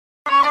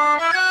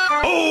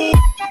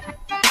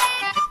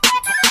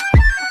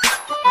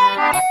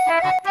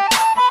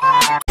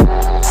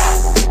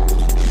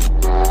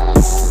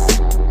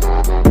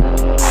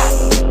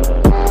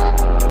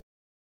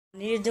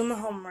need to do my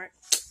homework.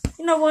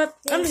 You know what?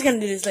 I'm just gonna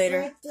do this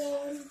later.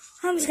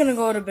 I'm just gonna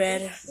go to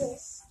bed.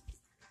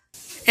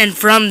 And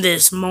from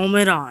this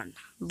moment on,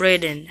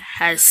 Brayden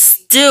has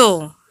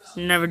still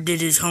never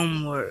did his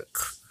homework.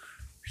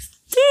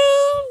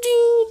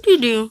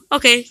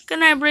 Okay, good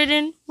night,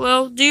 Brayden.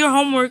 Well, do your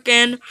homework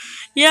and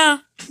yeah,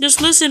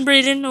 just listen,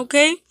 Brayden,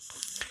 okay?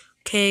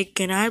 Okay,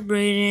 good night,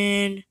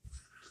 Brayden.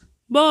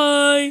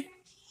 Bye.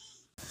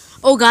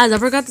 Oh, guys, I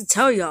forgot to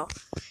tell y'all.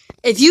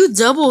 If you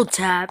double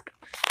tap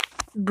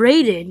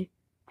Brayden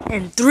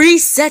in 3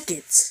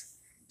 seconds,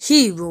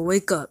 he will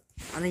wake up.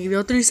 I'm gonna give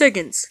y'all 3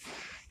 seconds.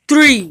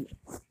 3,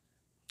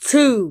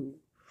 2,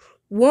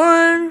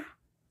 1.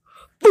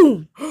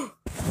 Boom!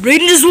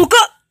 Brayden just woke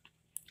up!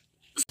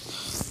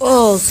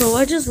 Oh, so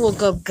I just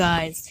woke up,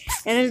 guys.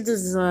 And I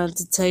just wanted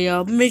to tell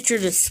y'all, make sure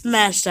to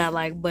smash that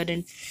like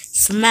button,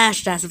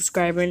 smash that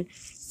subscribe button,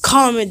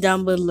 comment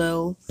down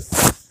below.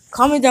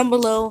 Comment down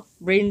below,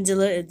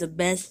 Braydenzilla is the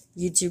best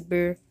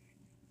YouTuber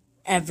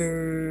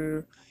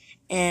ever.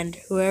 And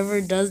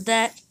whoever does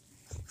that,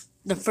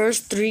 the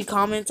first 3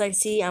 comments I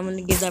see, I'm going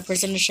to give that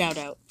person a shout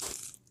out.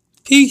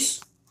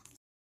 Peace.